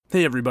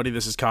Hey everybody,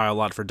 this is Kyle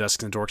Lott for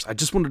Desks and Dorks. I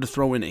just wanted to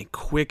throw in a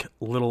quick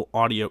little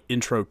audio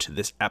intro to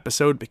this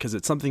episode because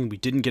it's something we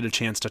didn't get a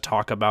chance to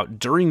talk about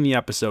during the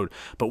episode,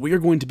 but we are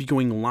going to be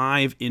going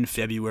live in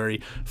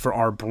February for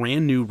our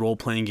brand new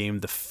role-playing game,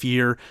 The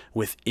Fear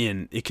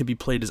Within. It can be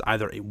played as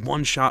either a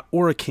one-shot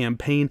or a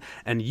campaign,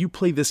 and you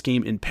play this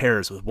game in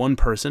pairs with one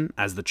person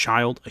as the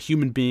child, a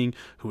human being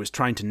who is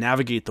trying to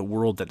navigate the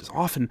world that is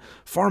often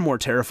far more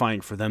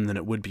terrifying for them than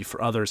it would be for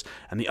others,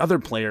 and the other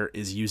player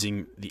is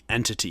using the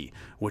entity,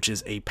 which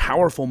is a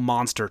powerful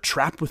monster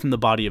trapped within the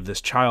body of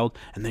this child,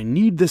 and they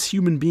need this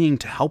human being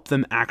to help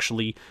them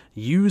actually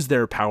use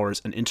their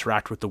powers and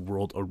interact with the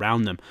world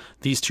around them.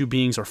 These two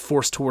beings are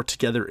forced to work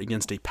together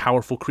against a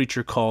powerful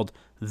creature called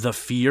The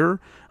Fear,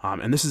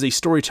 and this is a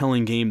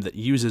storytelling game that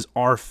uses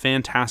our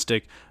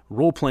fantastic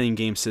role-playing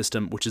game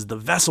system, which is the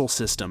Vessel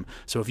system.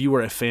 So if you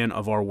were a fan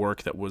of our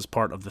work that was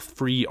part of the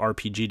free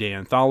RPG Day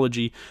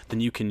anthology,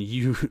 then you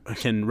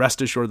can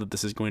rest assured that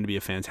this is going to be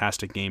a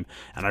fantastic game,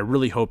 and I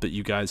really hope that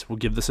you guys will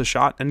give this a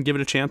shot and give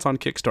it a chance on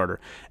Kickstarter.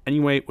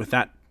 Anyway, with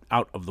that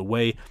out of the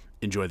way,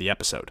 enjoy the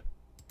episode.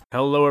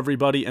 Hello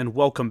everybody, and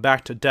welcome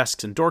back to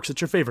Desks and Dorks.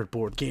 It's your favorite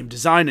board game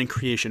design and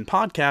creation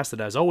podcast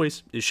that, as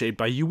always, is shaped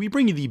by you. We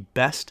bring you the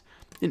best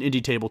in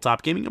indie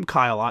tabletop gaming. I'm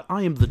Kyle Lott.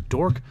 I am the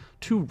dork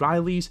to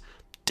Riley's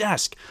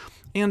desk,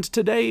 and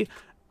today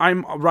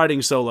I'm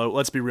riding solo.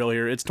 Let's be real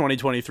here. It's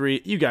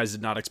 2023. You guys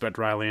did not expect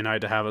Riley and I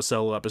to have a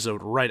solo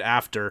episode right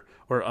after,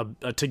 or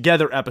a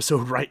together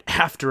episode right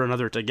after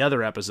another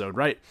together episode,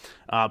 right?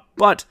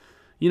 But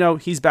you know,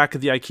 he's back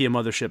at the IKEA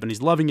mothership and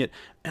he's loving it,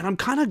 and I'm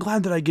kind of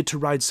glad that I get to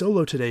ride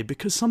solo today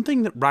because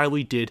something that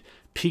Riley did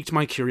piqued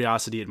my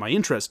curiosity and my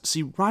interest.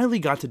 See, Riley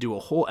got to do a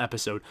whole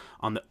episode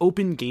on the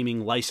Open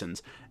Gaming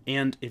License,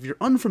 and if you're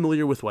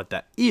unfamiliar with what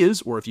that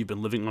is, or if you've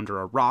been living under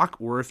a rock,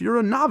 or if you're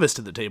a novice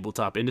to the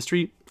tabletop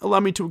industry,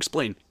 allow me to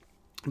explain.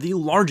 The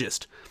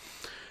largest,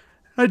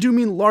 I do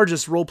mean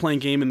largest role-playing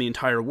game in the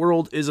entire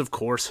world is, of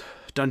course,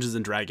 Dungeons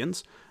 &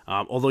 Dragons.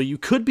 Although you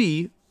could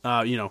be,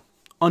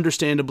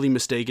 understandably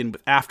mistaken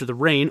with After the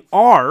Rain,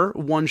 our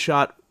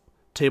one-shot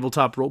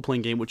tabletop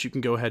role-playing game, which you can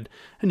go ahead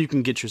and you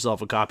can get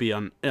yourself a copy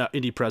on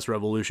Indie Press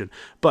Revolution.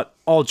 But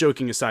all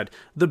joking aside,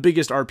 the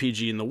biggest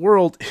RPG in the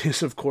world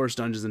is, of course,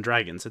 Dungeons &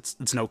 Dragons.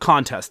 It's no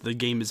contest. The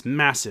game is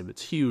massive,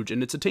 it's huge,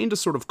 and it's attained a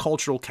sort of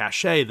cultural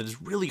cachet that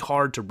is really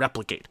hard to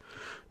replicate.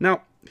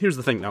 Now, here's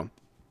the thing, though.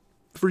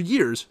 For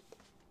years,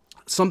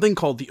 something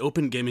called the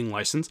Open Gaming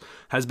License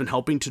has been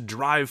helping to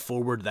drive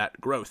forward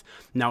that growth.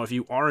 Now, if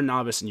you are a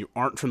novice and you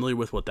aren't familiar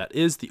with what that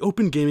is, the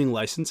Open Gaming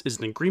License is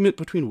an agreement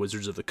between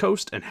Wizards of the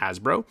Coast and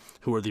Hasbro,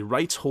 who are the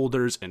rights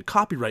holders and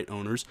copyright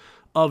owners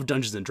of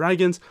Dungeons &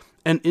 Dragons,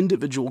 and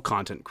individual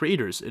content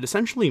creators. It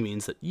essentially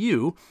means that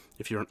you,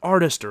 if you're an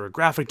artist or a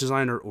graphic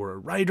designer or a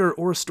writer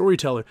or a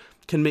storyteller,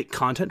 can make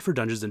content for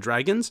Dungeons &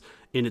 Dragons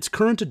in its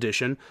current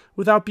edition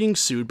without being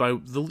sued by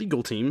the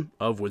legal team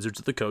of Wizards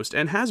of the Coast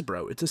and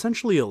Hasbro. It's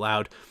essentially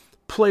allowed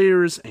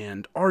players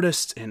and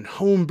artists and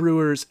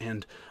homebrewers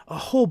and a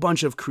whole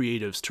bunch of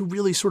creatives to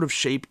really sort of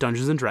shape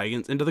Dungeons &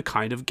 Dragons into the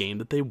kind of game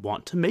that they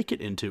want to make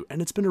it into,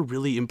 and it's been a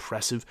really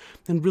impressive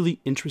and really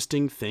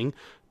interesting thing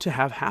to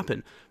have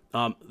happen.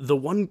 I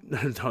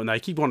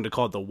keep wanting to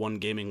call it the One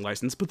Gaming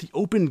License, but the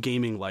Open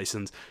Gaming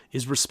License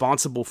is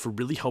responsible for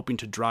really helping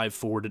to drive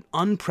forward an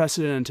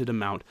unprecedented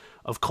amount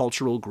of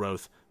cultural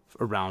growth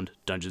around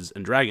Dungeons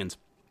 & Dragons.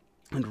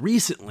 And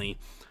recently,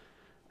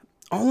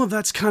 all of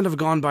that's kind of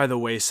gone by the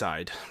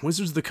wayside.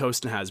 Wizards of the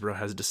Coast and Hasbro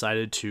has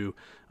decided to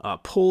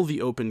pull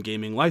the Open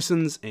Gaming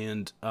License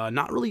and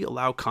not really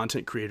allow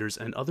content creators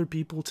and other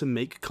people to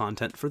make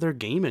content for their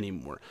game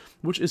anymore,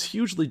 which is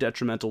hugely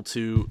detrimental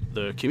to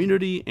the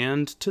community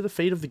and to the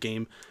fate of the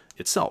game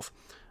itself.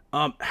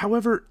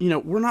 However,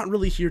 we're not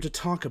really here to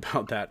talk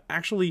about that.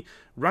 Actually,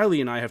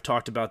 Riley and I have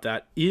talked about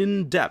that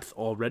in depth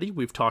already.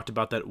 We've talked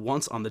about that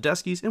once on the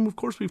Deskies, and of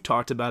course we've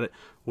talked about it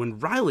when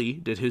Riley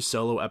did his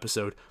solo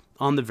episode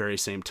on the very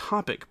same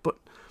topic. But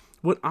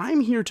what I'm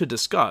here to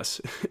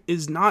discuss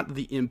is not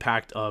the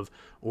impact of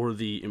or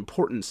the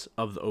importance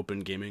of the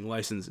Open Gaming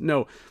License.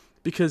 No,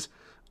 because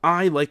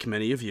I, like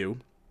many of you,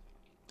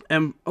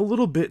 am a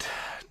little bit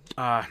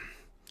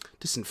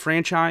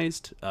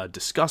disenfranchised,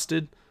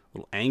 disgusted, a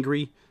little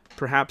angry,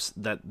 perhaps,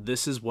 that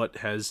this is what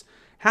has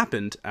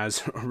happened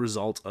as a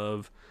result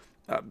of,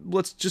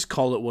 let's just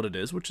call it what it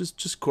is, which is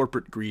just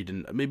corporate greed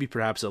and maybe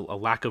perhaps a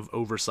lack of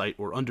oversight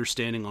or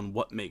understanding on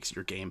what makes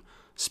your game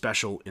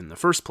special in the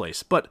first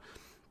place. But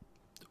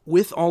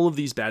with all of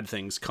these bad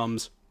things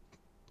comes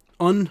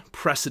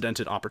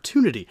unprecedented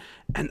opportunity.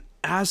 And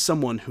as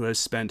someone who has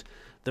spent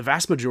the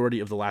vast majority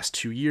of the last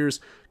 2 years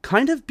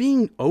kind of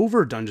being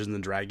over Dungeons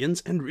 &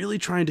 Dragons and really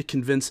trying to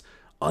convince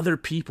other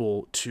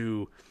people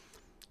to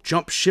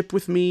jump ship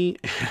with me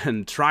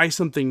and try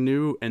something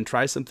new and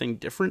try something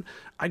different,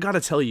 I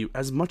gotta tell you,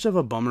 as much of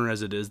a bummer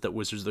as it is that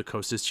Wizards of the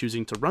Coast is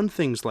choosing to run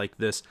things like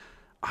this,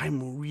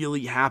 I'm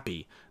really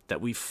happy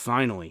that we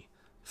finally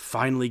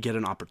get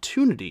an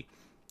opportunity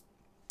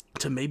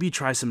to maybe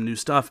try some new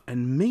stuff,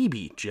 and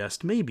maybe,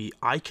 just maybe,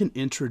 I can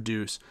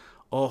introduce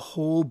a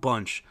whole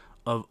bunch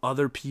of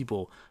other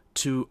people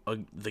to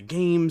the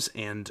games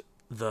and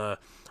the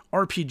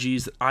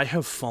RPGs that I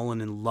have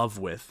fallen in love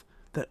with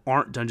that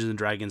aren't Dungeons and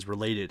Dragons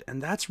related.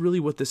 And that's really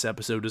what this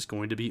episode is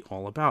going to be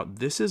all about.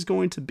 This is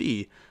going to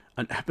be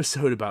an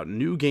episode about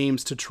new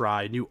games to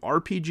try, new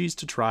RPGs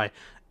to try,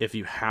 if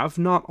you have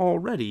not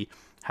already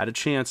had a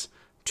chance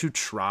to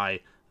try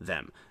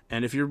them.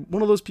 And if you're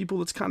one of those people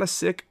that's kind of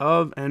sick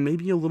of and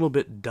maybe a little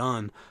bit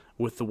done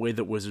with the way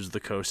that Wizards of the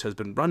Coast has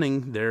been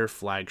running their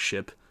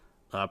flagship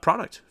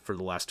product for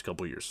the last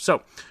couple years.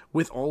 So,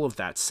 with all of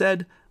that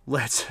said,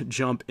 let's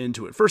jump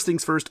into it. First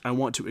things first, I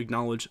want to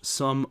acknowledge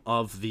some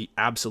of the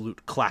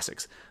absolute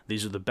classics.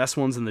 These are the best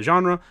ones in the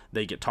genre.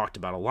 They get talked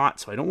about a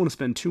lot, so I don't want to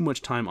spend too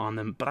much time on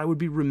them, but I would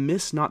be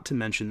remiss not to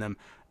mention them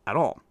at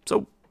all.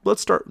 So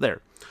let's start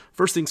there.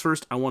 First things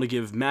first, I want to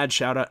give mad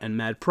shout out and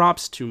mad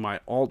props to one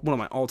of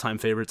my all-time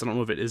favorites. I don't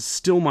know if it is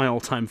still my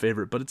all-time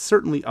favorite, but it's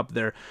certainly up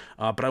there.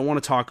 But I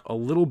want to talk a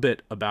little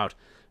bit about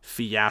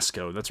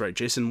Fiasco. That's right,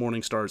 Jason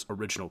Morningstar's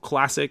original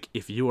classic.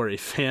 If you are a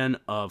fan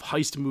of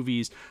heist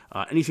movies,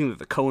 anything that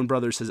the Coen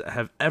brothers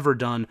have ever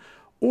done,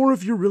 or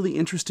if you're really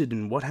interested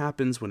in what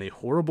happens when a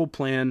horrible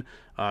plan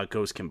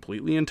goes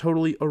completely and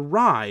totally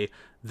awry,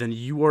 then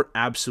you are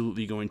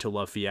absolutely going to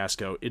love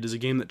Fiasco. It is a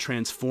game that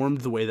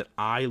transformed the way that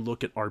I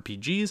look at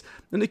RPGs,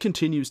 and it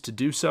continues to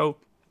do so.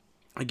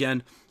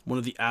 Again, one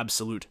of the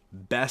absolute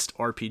best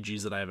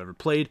RPGs that I have ever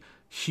played.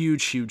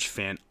 Huge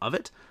fan of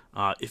it.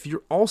 If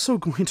you're also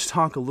going to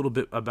talk a little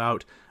bit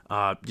about,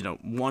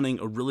 wanting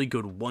a really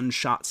good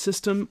one-shot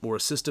system, or a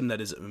system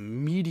that is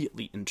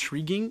immediately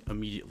intriguing,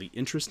 immediately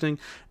interesting,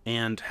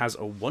 and has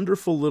a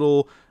wonderful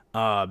little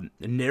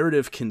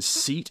narrative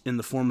conceit in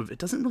the form of, it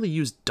doesn't really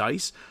use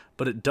dice,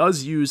 but it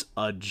does use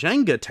a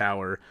Jenga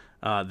tower,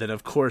 then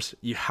of course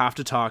you have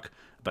to talk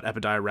about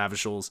Epidiah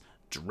Ravishal's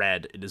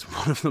Dread. It is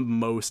one of the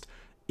most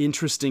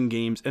interesting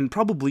games, and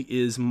probably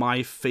is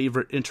my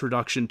favorite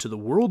introduction to the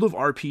world of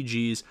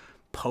RPGs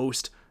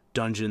post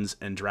Dungeons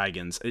and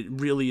Dragons. It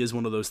really is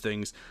one of those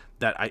things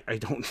that I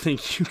don't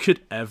think you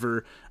could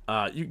ever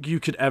you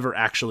could ever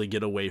actually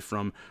get away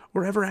from,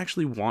 or ever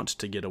actually want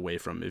to get away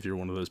from, if you're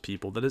one of those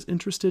people that is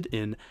interested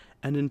in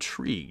and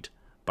intrigued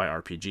by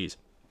RPGs.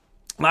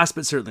 Last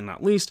but certainly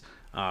not least,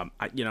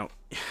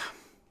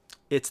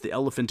 it's the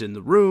elephant in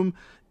the room.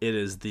 It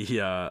is the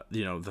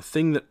the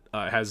thing that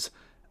has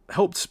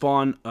helped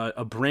spawn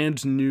a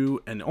brand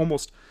new and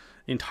almost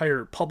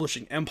entire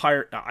publishing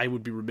empire. I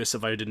would be remiss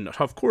if I didn't,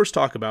 of course,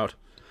 talk about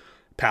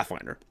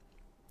Pathfinder.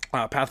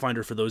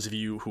 Pathfinder, for those of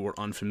you who are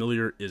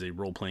unfamiliar, is a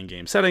role-playing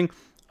game setting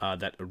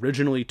that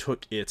originally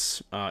took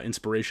its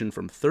inspiration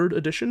from 3rd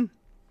edition,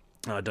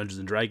 Dungeons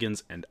and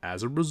Dragons, and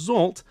as a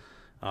result,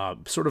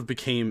 sort of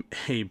became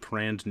a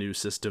brand new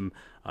system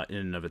in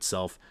and of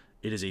itself.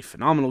 It is a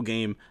phenomenal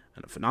game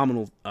and a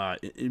phenomenal,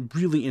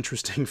 really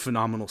interesting,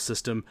 phenomenal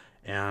system.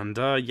 And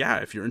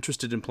if you're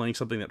interested in playing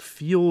something that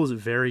feels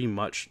very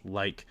much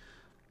like,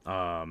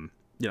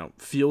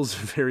 feels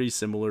very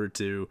similar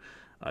to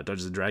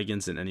Dungeons and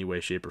Dragons in any way,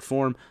 shape, or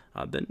form,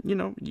 then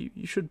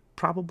you should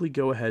probably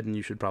go ahead and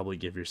you should probably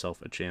give yourself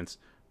a chance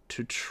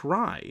to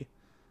try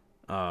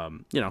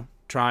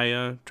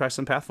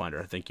some Pathfinder.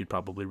 I think you'd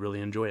probably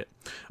really enjoy it.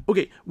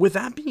 Okay, with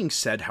that being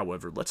said,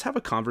 however, let's have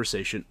a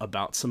conversation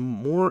about some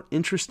more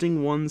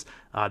interesting ones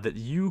that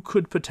you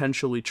could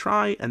potentially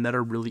try and that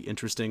are really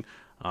interesting.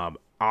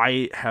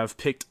 I have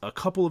picked a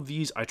couple of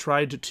these. I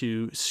tried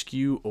to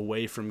skew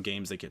away from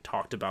games that get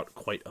talked about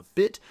quite a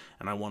bit,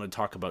 and I want to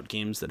talk about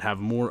games that have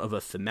more of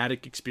a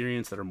thematic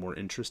experience, that are more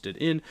interested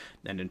in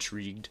and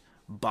intrigued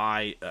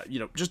by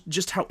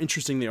just how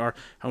interesting they are,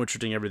 how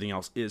interesting everything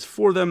else is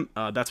for them.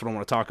 That's what I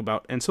want to talk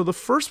about. And so the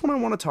first one I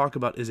want to talk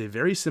about is a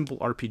very simple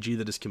RPG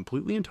that is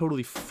completely and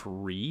totally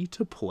free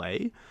to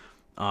play.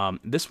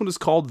 This one is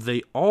called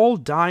They All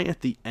Die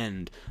at the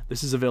End.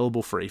 This is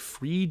available for a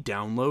free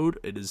download.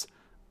 It is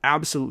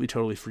absolutely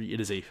totally free. It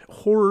is a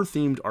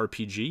horror-themed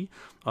RPG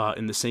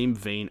in the same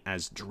vein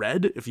as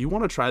Dread. If you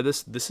want to try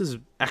this, this is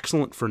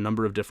excellent for a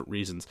number of different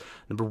reasons.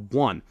 Number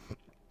one,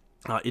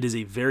 it is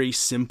a very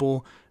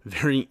simple,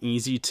 very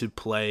easy to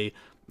play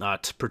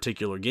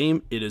particular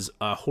game. It is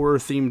a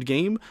horror-themed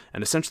game,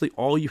 and essentially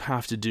all you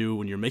have to do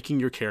when you're making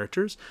your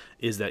characters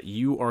is that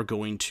you are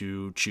going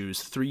to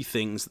choose 3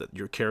 things that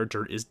your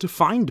character is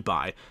defined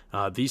by.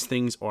 These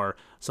things are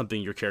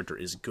something your character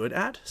is good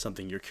at,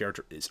 something your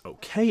character is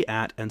okay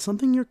at, and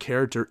something your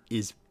character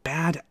is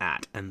bad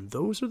at. And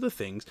those are the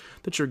things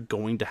that you're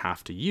going to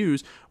have to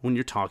use when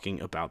you're talking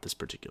about this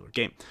particular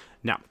game.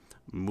 Now,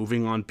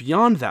 moving on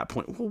beyond that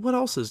point, well, what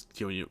else is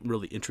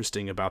really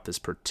interesting about this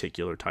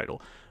particular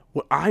title?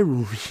 What I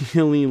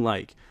really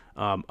like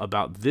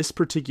about this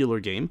particular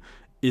game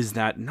is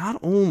that not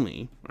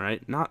only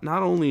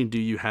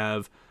do you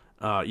have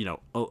a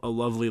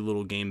lovely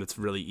little game that's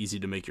really easy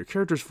to make your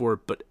characters for,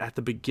 but at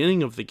the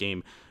beginning of the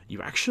game,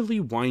 you actually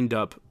wind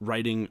up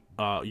writing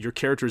your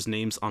characters'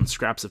 names on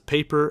scraps of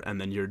paper, and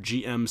then your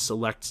GM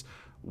selects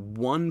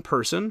one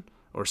person,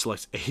 or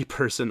selects a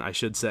person, I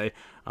should say,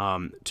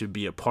 to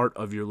be a part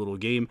of your little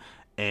game,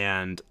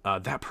 and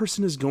that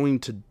person is going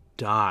to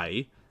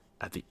die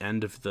at the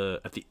end of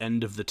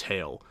the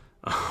tale.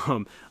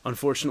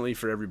 Unfortunately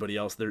for everybody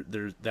else,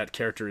 that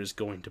character is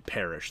going to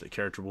perish. The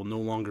character will no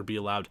longer be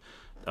allowed,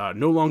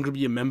 no longer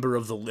be a member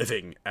of the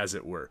living, as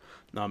it were.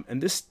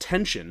 And this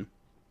tension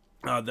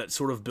that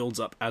sort of builds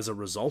up as a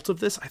result of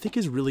this, I think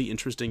is really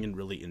interesting and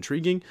really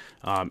intriguing.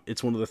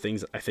 It's one of the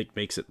things that I think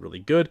makes it really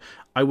good.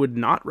 I would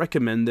not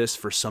recommend this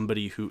for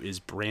somebody who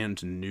is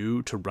brand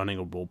new to running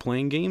a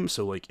role-playing game.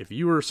 So like if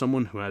you are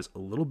someone who has a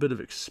little bit of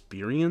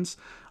experience,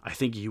 I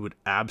think you would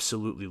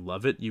absolutely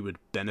love it. You would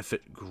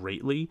benefit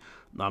greatly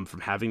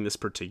from having this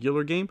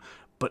particular game.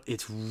 But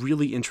it's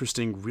really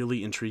interesting,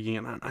 really intriguing,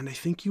 and I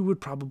think you would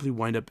probably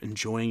wind up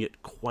enjoying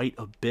it quite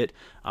a bit.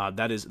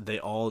 That is, they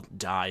all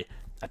die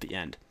at the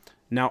end.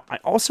 Now, I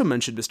also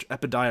mentioned Mr.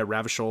 Epidiah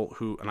Ravishol,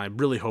 who, and I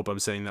really hope I'm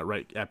saying that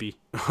right, Epi,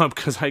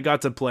 because I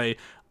got to play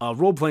a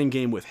role-playing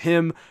game with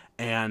him,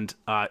 and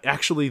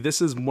actually,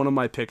 this is one of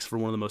my picks for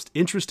one of the most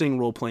interesting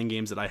role-playing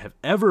games that I have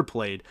ever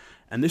played,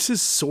 and this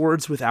is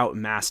Swords Without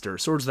Master.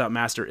 Swords Without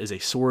Master is a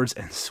swords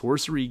and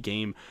sorcery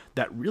game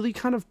that really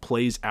kind of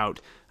plays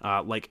out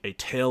like a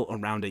tale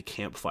around a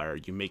campfire.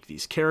 You make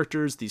these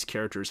characters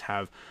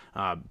have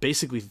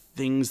basically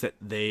things that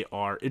they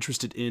are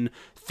interested in,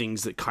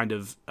 things that kind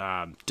of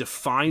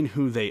define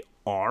who they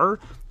are.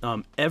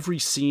 Every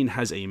scene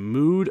has a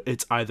mood.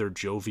 It's either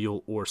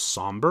jovial or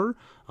somber.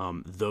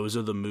 Those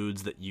are the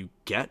moods that you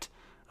get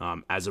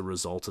as a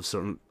result of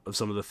some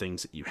of the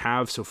things that you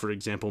have. So, for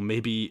example,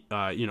 maybe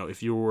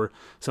if you're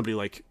somebody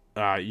like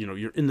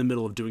you're in the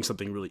middle of doing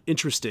something really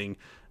interesting.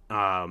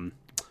 That's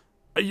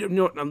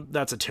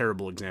a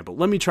terrible example.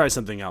 Let me try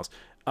something else.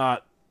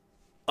 A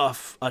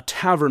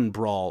tavern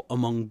brawl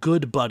among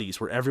good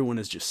buddies where everyone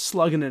is just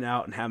slugging it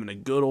out and having a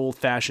good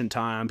old-fashioned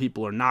time.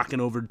 People are knocking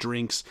over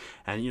drinks,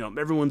 and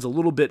everyone's a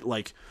little bit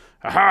like,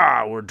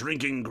 aha, we're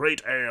drinking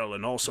great ale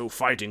and also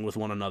fighting with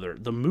one another.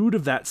 The mood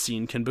of that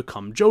scene can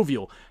become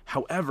jovial.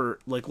 However,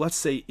 like let's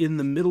say in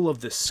the middle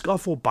of this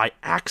scuffle, by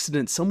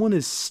accident, someone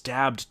is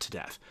stabbed to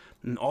death,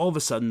 and all of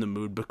a sudden the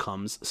mood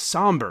becomes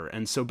somber.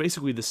 And so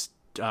basically this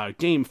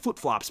game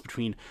flip-flops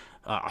between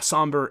a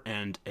somber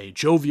and a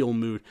jovial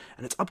mood,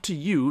 and it's up to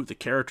you, the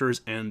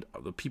characters and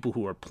the people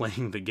who are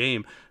playing the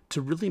game,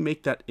 to really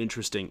make that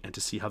interesting and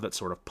to see how that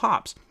sort of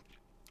pops.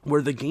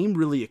 Where the game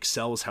really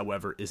excels,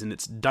 however, is in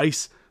its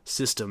dice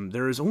system.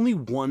 There is only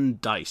one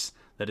dice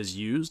that is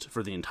used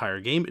for the entire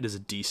game. It is a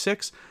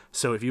D6,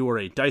 so if you are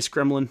a dice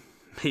gremlin,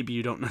 maybe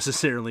you don't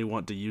necessarily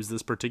want to use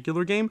this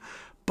particular game.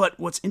 But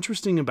what's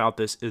interesting about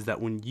this is that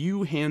when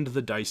you hand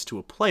the dice to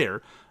a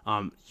player,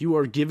 you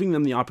are giving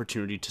them the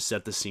opportunity to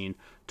set the scene,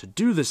 to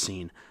do the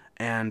scene.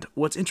 And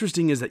what's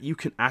interesting is that you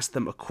can ask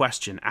them a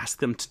question, ask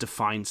them to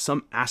define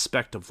some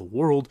aspect of the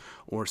world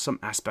or some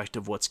aspect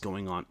of what's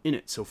going on in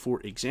it. So,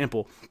 for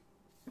example,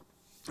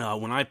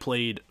 when I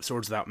played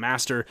Swords Without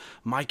Master,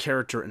 my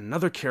character and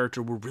another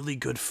character were really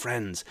good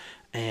friends.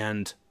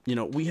 And,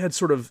 we had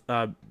sort of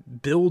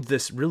build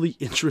this really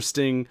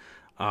interesting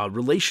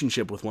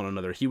relationship with one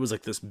another. He was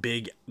like this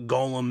big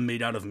golem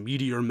made out of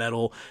meteor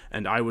metal,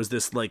 and I was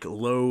this like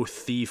low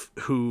thief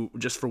who,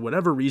 just for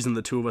whatever reason,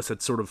 the two of us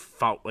had sort of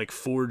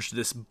forged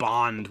this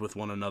bond with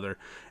one another.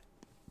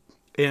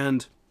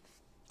 And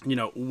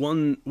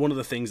one of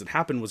the things that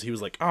happened was he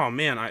was like, "Oh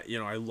man,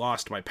 I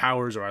lost my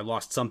powers, or I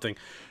lost something,"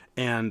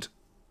 and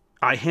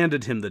I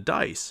handed him the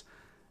dice,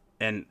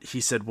 and he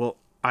said, "Well,"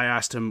 I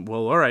asked him,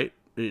 "Well, all right.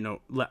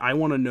 I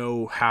want to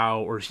know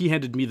how," or he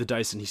handed me the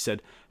dice and he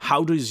said,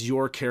 "How does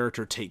your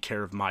character take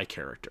care of my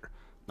character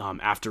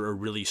after a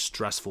really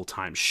stressful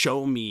time?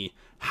 Show me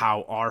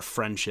how our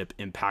friendship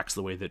impacts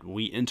the way that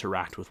we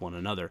interact with one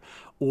another."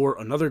 Or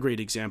another great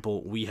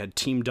example, we had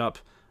teamed up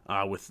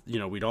with,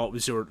 there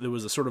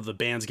was a sort of the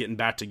band's getting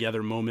back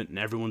together moment, and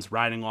everyone's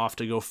riding off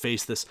to go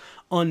face this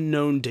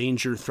unknown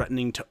danger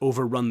threatening to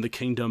overrun the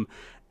kingdom.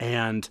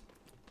 And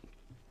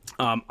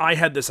I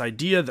had this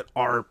idea that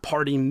our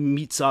party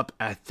meets up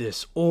at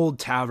this old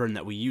tavern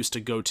that we used to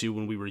go to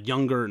when we were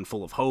younger and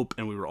full of hope,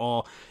 and we were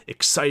all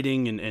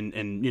exciting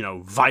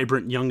and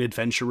vibrant young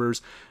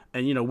adventurers.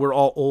 And, we're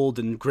all old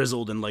and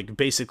grizzled and like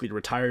basically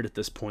retired at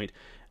this point.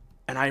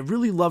 And I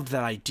really loved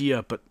that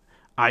idea, but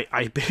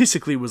I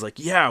basically was like,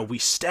 yeah, we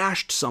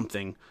stashed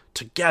something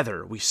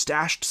together. We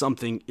stashed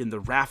something in the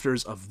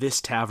rafters of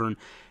this tavern,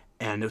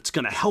 and it's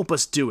going to help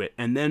us do it.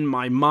 And then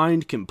my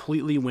mind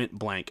completely went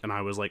blank, and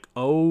I was like,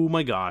 oh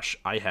my gosh,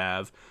 I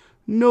have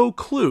no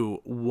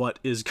clue what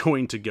is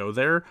going to go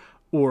there,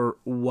 or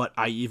what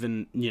I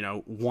even,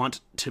 want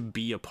to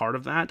be a part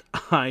of that.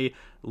 I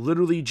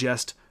literally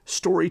just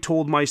story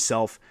told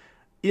myself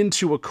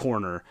into a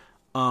corner.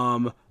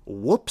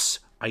 Whoops,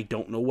 I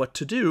don't know what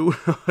to do.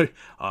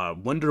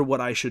 Wonder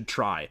what I should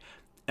try.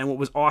 And what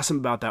was awesome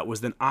about that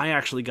was then I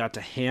actually got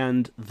to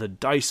hand the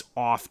dice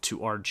off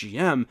to our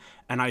GM,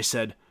 and I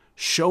said,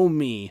 show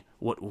me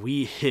what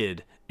we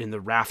hid in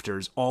the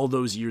rafters all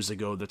those years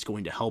ago that's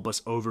going to help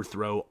us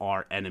overthrow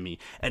our enemy.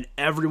 And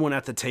everyone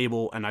at the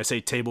table, and I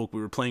say table,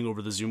 we were playing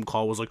over the Zoom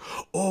call, was like,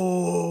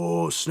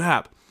 oh,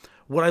 snap.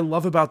 what I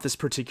love about this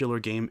particular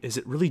game is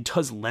it really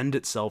does lend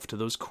itself to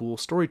those cool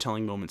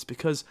storytelling moments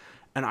because,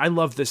 and I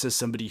love this as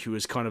somebody who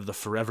is kind of the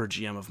forever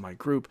GM of my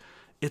group,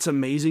 it's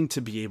amazing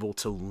to be able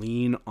to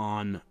lean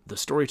on the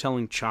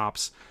storytelling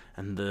chops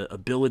and the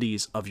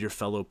abilities of your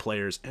fellow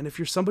players. And if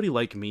you're somebody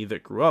like me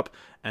that grew up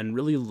and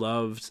really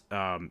loved,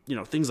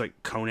 things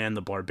like Conan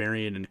the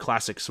Barbarian and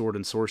classic sword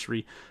and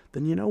sorcery,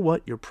 then you know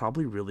what? You're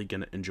probably really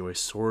going to enjoy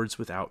Swords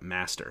Without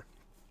Master.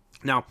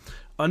 Now,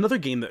 another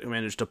game that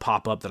managed to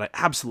pop up that I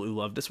absolutely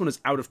love, this one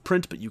is out of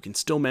print, but you can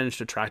still manage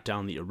to track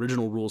down the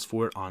original rules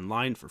for it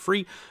online for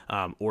free,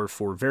 or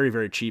for very,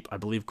 very cheap. I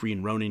believe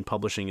Green Ronin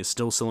Publishing is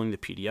still selling the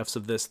PDFs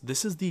of this.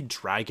 This is the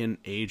Dragon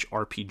Age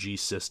RPG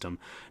system.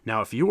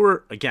 Now, if you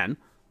were, again,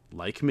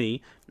 like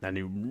me, and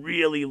you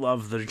really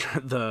love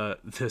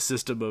the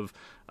system of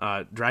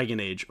Dragon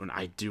Age, and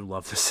I do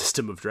love the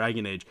system of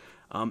Dragon Age,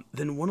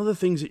 then one of the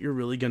things that you're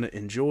really going to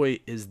enjoy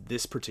is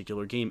this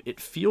particular game.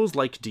 It feels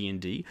like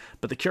D&D,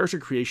 but the character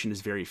creation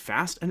is very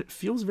fast, and it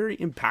feels very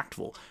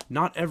impactful.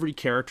 Not every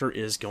character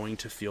is going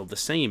to feel the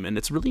same, and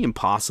it's really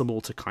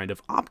impossible to kind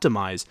of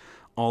optimize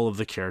all of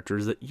the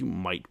characters that you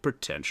might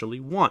potentially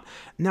want.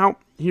 Now,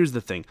 here's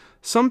the thing.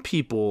 Some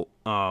people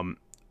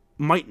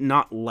might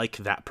not like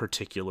that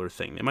particular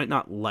thing. They might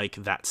not like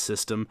that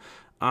system.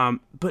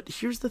 But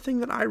here's the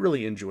thing that I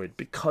really enjoyed.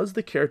 Because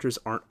the characters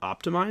aren't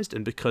optimized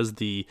and because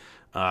the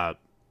how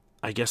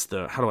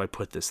do I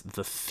put this?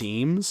 The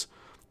themes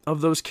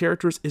of those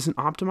characters isn't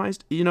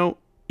optimized,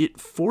 it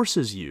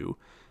forces you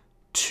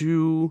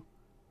to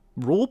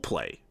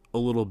roleplay a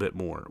little bit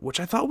more, which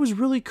I thought was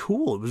really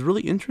cool. It was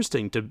really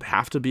interesting to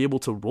have to be able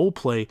to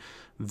roleplay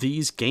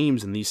these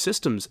games and these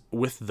systems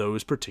with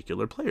those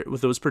particular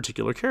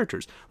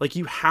characters.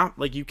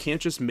 You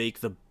can't just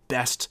make the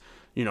best,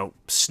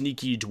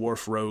 sneaky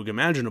dwarf rogue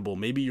imaginable.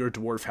 Maybe your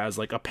dwarf has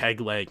like a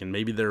peg leg and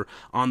maybe they're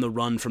on the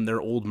run from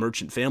their old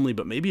merchant family,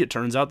 but maybe it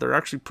turns out they're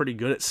actually pretty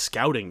good at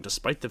scouting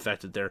despite the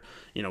fact that they're,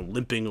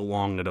 limping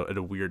along at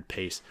a weird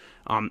pace.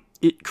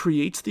 It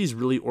creates these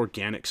really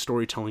organic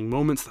storytelling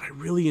moments that I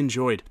really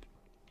enjoyed.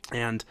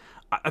 And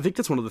I think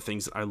that's one of the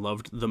things that I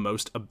loved the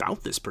most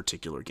about this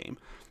particular game.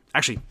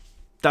 Actually,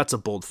 that's a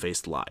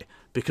bold-faced lie,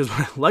 because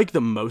what I like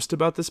the most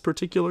about this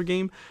particular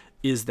game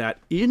is that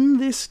in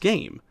this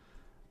game,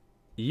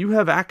 you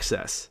have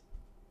access,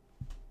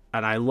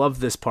 and I love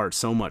this part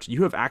so much,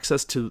 you have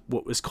access to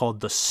what was called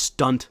the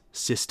stunt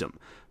system.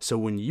 So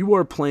when you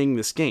are playing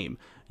this game,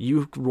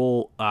 you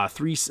roll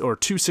 3 or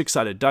 2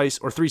 6-sided dice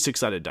or 3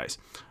 6-sided dice.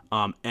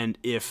 And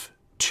if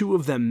 2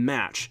 of them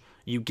match,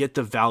 you get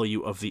the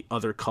value of the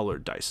other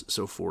colored dice.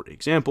 So for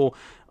example,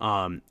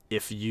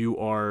 if you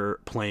are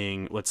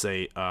playing, let's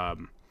say,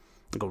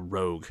 like a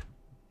rogue,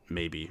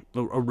 maybe.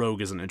 A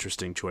rogue is an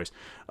interesting choice.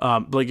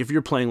 But if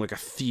you're playing like a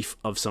thief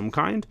of some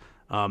kind,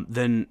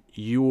 then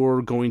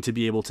you're going to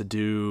be able to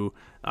do,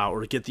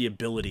 or get the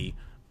ability,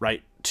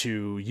 right,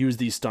 to use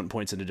these stunt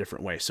points in a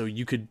different way. So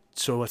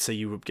let's say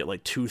you would get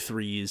like 2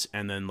 3s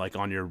and then like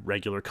on your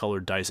regular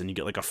colored dice and you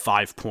get like a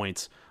 5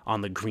 points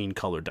on the green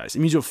colored dice. It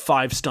means you have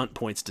 5 stunt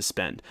points to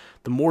spend.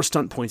 The more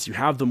stunt points you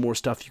have, the more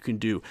stuff you can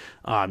do.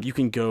 You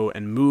can go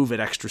and move at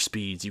extra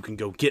speeds. You can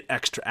go get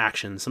extra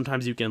actions.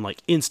 Sometimes you can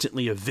like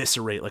instantly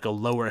eviscerate like a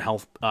lower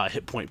health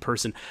hit point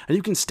person, and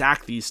you can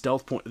stack these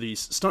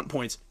stunt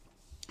points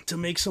to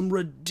make some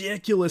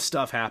ridiculous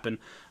stuff happen.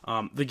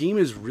 The game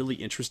is really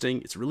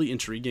interesting. It's really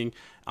intriguing.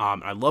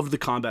 I love the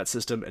combat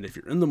system, and if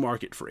you're in the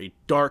market for a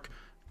dark,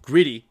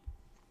 gritty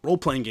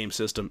role-playing game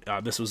system,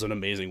 this was an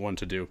amazing one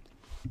to do,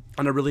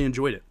 and I really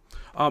enjoyed it.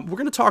 We're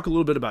going to talk a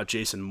little bit about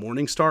Jason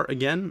Morningstar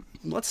again.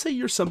 Let's say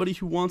you're somebody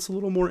who wants a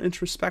little more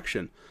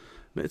introspection.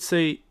 Let's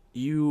say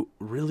you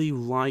really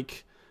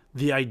like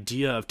the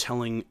idea of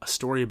telling a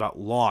story about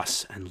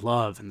loss and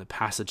love and the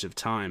passage of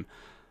time.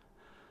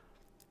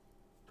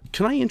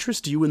 Can I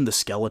interest you in The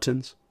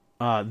Skeletons?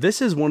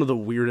 This is one of the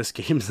weirdest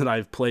games that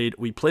I've played.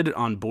 We played it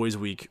on Boys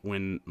Week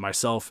when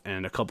myself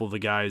and a couple of the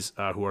guys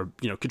who are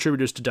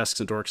contributors to Desks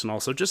and Dorks and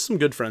also just some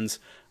good friends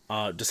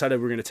decided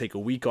we were going to take a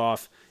week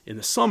off in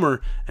the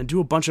summer and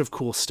do a bunch of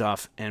cool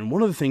stuff. And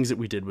one of the things that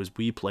we did was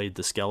we played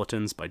The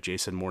Skeletons by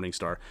Jason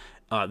Morningstar.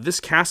 This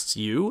casts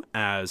you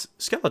as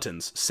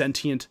skeletons,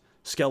 sentient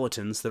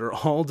skeletons that are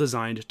all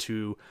designed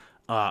to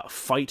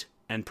fight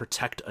and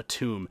protect a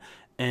tomb.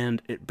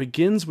 And it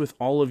begins with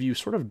all of you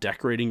sort of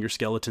decorating your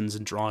skeletons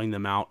and drawing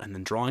them out and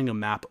then drawing a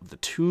map of the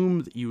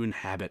tomb that you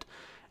inhabit.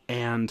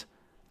 And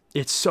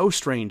it's so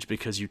strange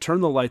because you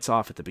turn the lights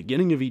off at the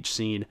beginning of each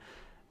scene,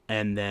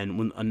 and then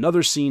when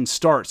another scene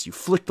starts, you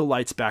flick the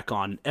lights back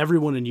on.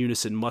 Everyone in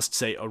unison must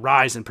say,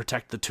 "Arise and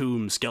protect the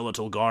tomb,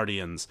 skeletal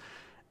guardians."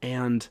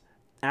 And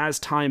as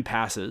time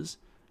passes,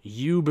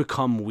 you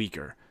become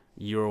weaker.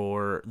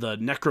 The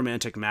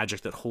necromantic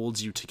magic that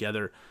holds you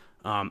together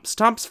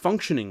stops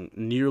functioning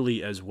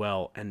nearly as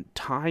well, and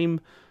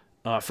time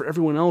for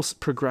everyone else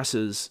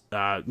progresses,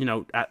 at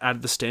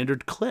the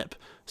standard clip.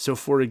 So,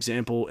 for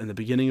example, in the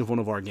beginning of one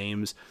of our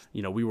games,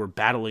 we were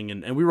battling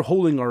and we were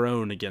holding our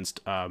own against,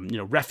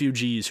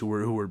 refugees who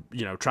were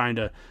trying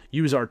to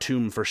use our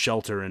tomb for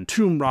shelter, and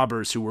tomb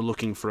robbers who were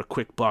looking for a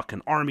quick buck,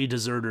 and army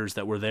deserters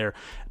that were there.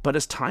 But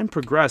as time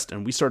progressed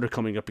and we started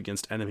coming up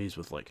against enemies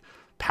with like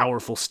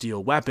powerful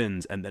steel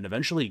weapons and then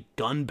eventually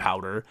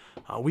gunpowder,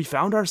 we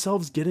found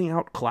ourselves getting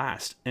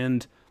outclassed.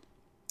 And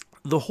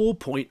the whole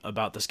point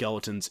about the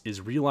skeletons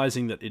is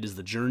realizing that it is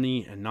the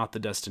journey and not the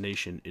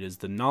destination. It is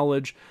the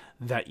knowledge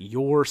that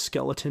your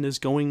skeleton is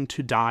going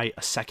to die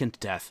a second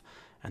death,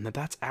 and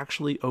that's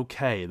actually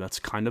okay.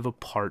 That's kind of a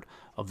part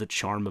of the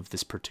charm of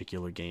this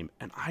particular game,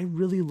 and I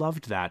really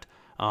loved that.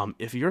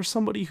 If you're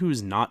somebody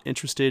who's not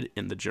interested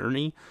in the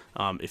journey,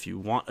 if you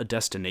want a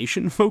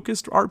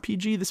destination-focused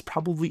RPG, this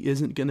probably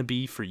isn't going to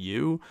be for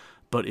you.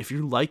 But if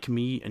you're like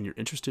me and you're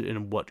interested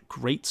in what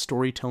great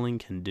storytelling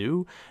can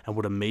do and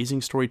what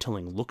amazing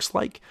storytelling looks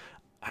like,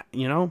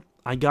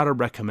 I gotta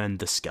recommend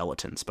The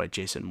Skeletons by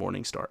Jason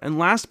Morningstar. And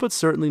last but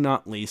certainly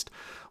not least,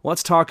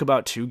 let's talk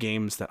about two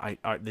games that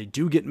they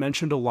do get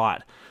mentioned a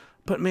lot.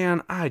 But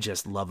man, I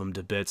just love them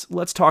to bits.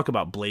 Let's talk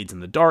about Blades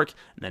in the Dark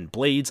and then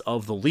Blades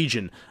of the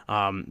Legion.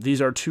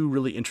 These are two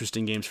really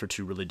interesting games for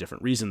two really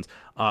different reasons.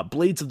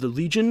 Blades of the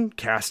Legion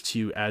casts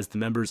you as the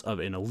members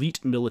of an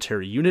elite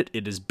military unit.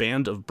 It is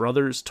band of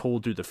brothers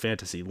told through the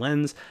fantasy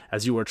lens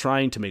as you are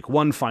trying to make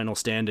one final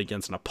stand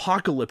against an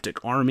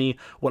apocalyptic army.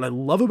 What I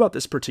love about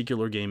this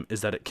particular game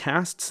is that it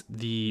casts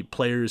the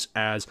players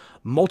as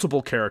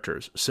multiple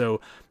characters.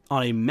 So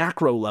on a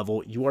macro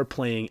level, you are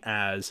playing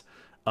as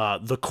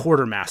the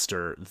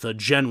quartermaster, the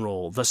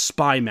general, the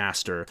spy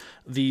master,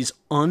 these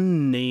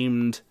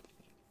unnamed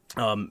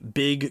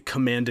big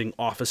commanding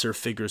officer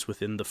figures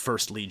within the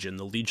First Legion,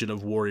 the Legion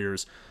of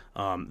Warriors,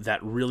 that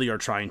really are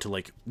trying to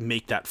like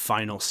make that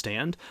final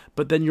stand.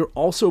 But then you're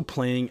also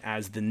playing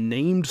as the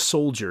named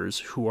soldiers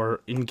who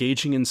are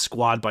engaging in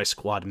squad by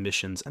squad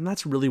missions, and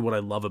that's really what I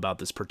love about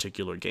this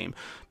particular game,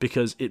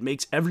 because it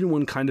makes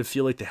everyone kind of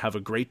feel like they have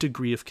a great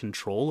degree of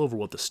control over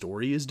what the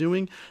story is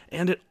doing,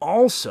 and it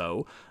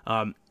also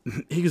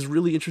is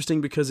really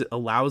interesting because it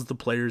allows the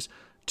players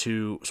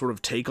to sort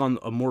of take on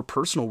a more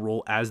personal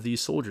role as these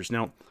soldiers.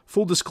 Now,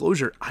 full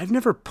disclosure, I've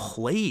never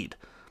played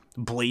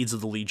Blades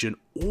of the Legion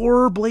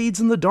or Blades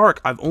in the Dark.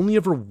 I've only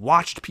ever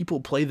watched people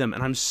play them,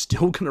 and I'm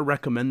still going to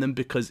recommend them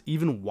because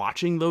even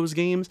watching those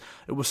games,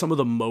 it was some of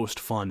the most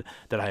fun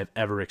that I have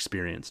ever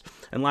experienced.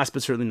 And last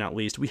but certainly not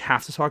least, we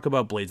have to talk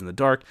about Blades in the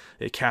Dark.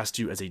 It casts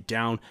you as a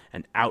down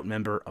and out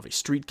member of a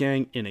street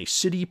gang in a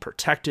city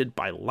protected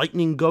by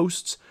lightning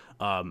ghosts.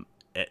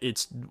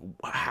 It's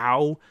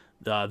how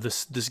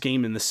this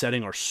game and this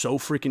setting are so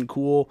freaking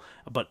cool,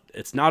 but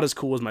it's not as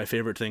cool as my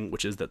favorite thing,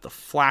 which is that the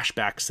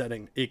flashback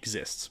setting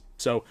exists.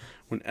 So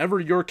whenever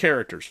your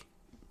characters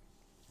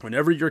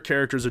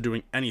are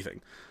doing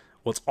anything,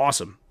 what's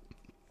awesome,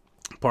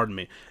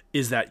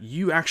 is that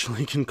you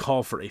actually can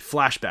call for a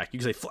flashback. You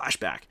can say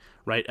flashback,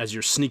 right, as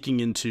you're sneaking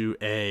into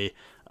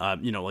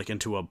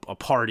into a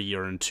party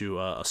or into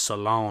a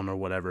salon or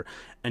whatever.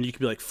 And you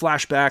can be like,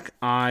 flashback,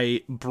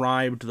 I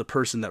bribed the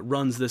person that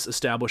runs this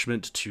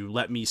establishment to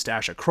let me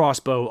stash a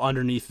crossbow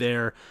underneath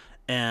there.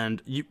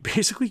 And you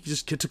basically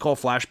just get to call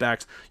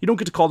flashbacks. You don't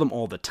get to call them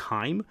all the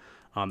time.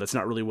 That's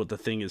not really what the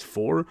thing is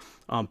for.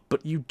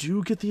 But you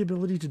do get the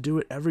ability to do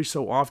it every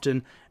so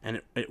often,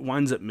 and it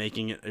winds up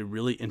making it a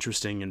really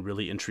interesting and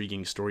really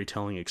intriguing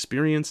storytelling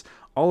experience.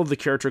 All of the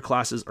character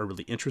classes are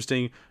really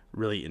interesting,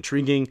 really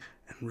intriguing,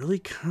 and really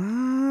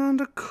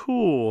kind of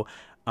cool.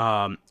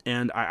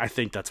 And I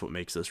think that's what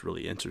makes this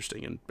really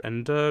interesting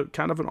and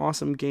kind of an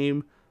awesome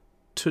game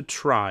to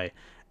try.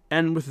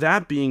 And with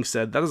that being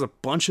said, that is a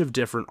bunch of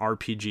different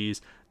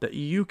RPGs that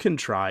you can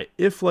try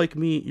if, like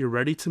me, you're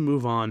ready to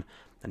move on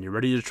and you're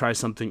ready to try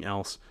something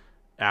else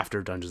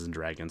after Dungeons &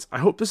 Dragons. I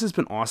hope this has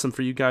been awesome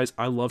for you guys.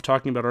 I love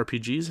talking about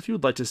RPGs. If you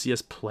would like to see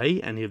us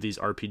play any of these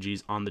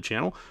RPGs on the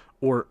channel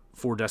or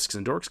for Desks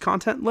and Dorks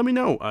content, let me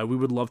know. We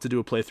would love to do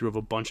a playthrough of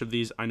a bunch of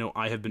these. I know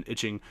I have been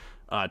itching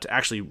to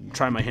actually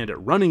try my hand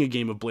at running a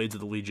game of Blades of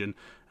the Legion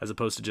as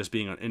opposed to just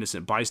being an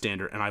innocent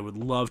bystander, and I would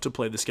love to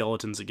play the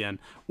Skeletons again,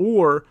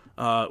 or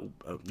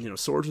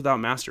Swords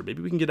Without Master.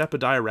 Maybe we can get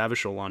Epodiah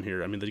Ravishol on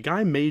here. I mean, the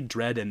guy made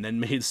Dread and then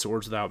made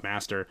Swords Without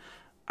Master.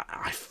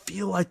 I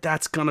feel like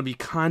that's going to be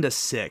kind of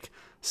sick.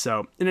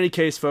 So, in any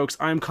case, folks,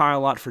 I'm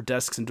Kyle Ott for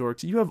Desks and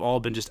Dorks. You have all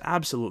been just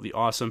absolutely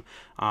awesome.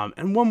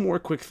 And one more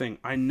quick thing.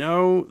 I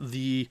know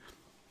the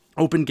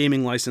open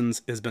gaming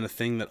license has been a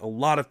thing that a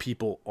lot of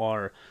people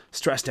are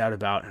stressed out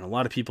about, and a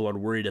lot of people are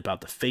worried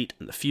about the fate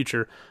and the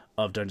future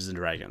of Dungeons &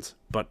 Dragons,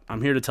 but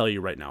I'm here to tell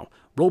you right now,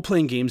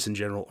 role-playing games in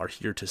general are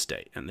here to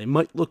stay, and they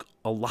might look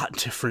a lot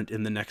different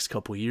in the next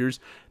couple years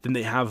than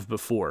they have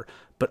before,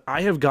 but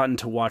I have gotten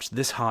to watch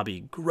this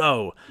hobby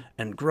grow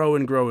and grow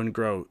and grow and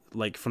grow,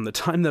 like from the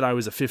time that I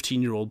was a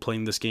 15-year-old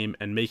playing this game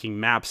and making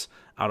maps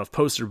out of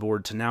poster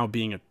board to now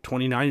being a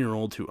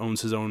 29-year-old who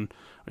owns his own,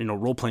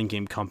 role-playing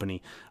game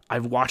company.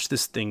 I've watched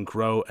this thing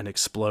grow and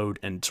explode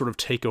and sort of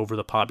take over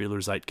the popular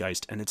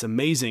zeitgeist, and it's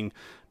amazing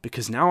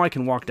because now I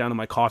can walk down to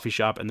my coffee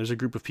shop and there's a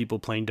group of people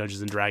playing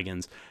Dungeons &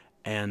 Dragons,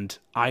 and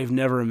I've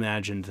never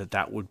imagined that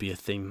that would be a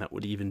thing that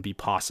would even be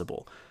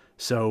possible.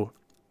 So,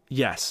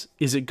 yes,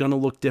 is it going to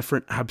look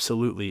different?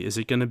 Absolutely. Is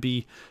it going to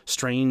be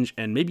strange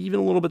and maybe even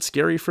a little bit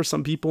scary for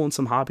some people and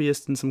some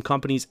hobbyists and some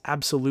companies?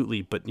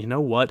 Absolutely. But you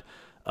know what?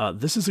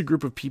 This is a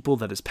group of people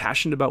that is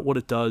passionate about what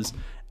it does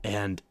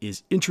and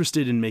is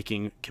interested in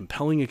making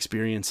compelling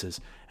experiences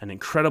and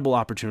incredible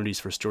opportunities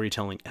for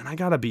storytelling. And I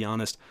gotta be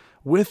honest,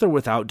 with or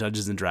without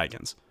Dungeons &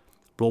 Dragons,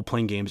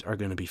 role-playing games are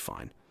going to be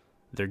fine.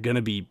 They're going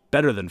to be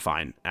better than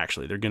fine,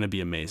 actually. They're going to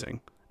be amazing.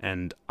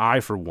 And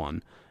I, for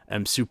one,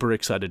 am super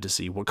excited to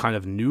see what kind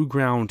of new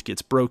ground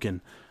gets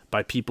broken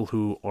by people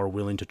who are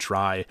willing to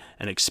try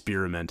and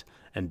experiment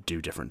and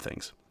do different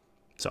things.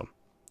 So,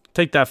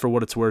 take that for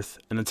what it's worth,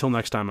 and until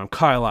next time, I'm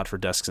Kyle Ott for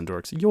Desks and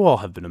Dorks. You all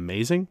have been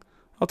amazing.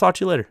 I'll talk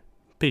to you later.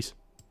 Peace.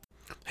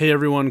 Hey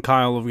everyone,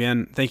 Kyle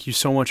again. Thank you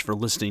so much for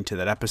listening to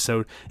that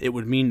episode. It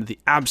would mean the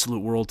absolute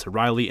world to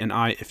Riley and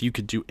I if you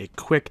could do a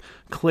quick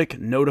click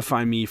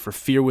notify me for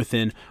Fear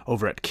Within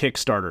over at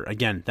Kickstarter.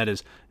 Again, that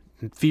is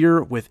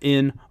Fear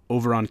Within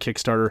over on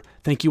Kickstarter.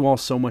 Thank you all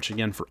so much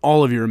again for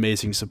all of your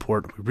amazing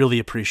support. We really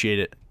appreciate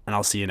it, and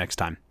I'll see you next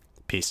time.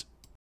 Peace.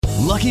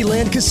 Lucky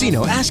Land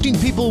Casino, asking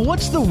people,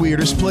 what's the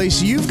weirdest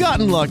place you've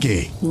gotten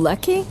lucky?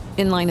 Lucky?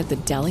 In line at the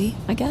deli,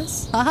 I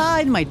guess?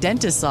 Aha, in my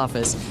dentist's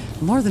office.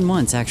 More than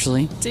once,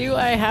 actually. Do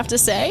I have to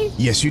say?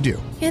 Yes, you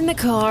do. In the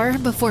car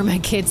before my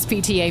kids'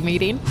 PTA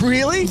meeting.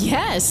 Really?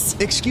 Yes.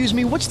 Excuse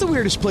me, what's the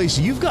weirdest place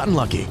you've gotten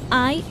lucky?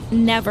 I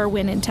never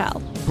win and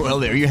tell.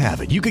 Well, there you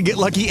have it. You can get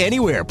lucky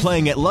anywhere,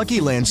 playing at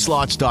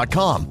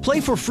LuckyLandSlots.com.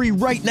 Play for free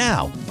right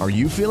now. Are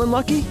you feeling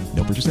lucky?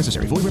 No purchase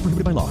necessary. Void where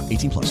prohibited by law.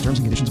 18+. Terms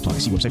and conditions apply.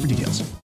 See website for details.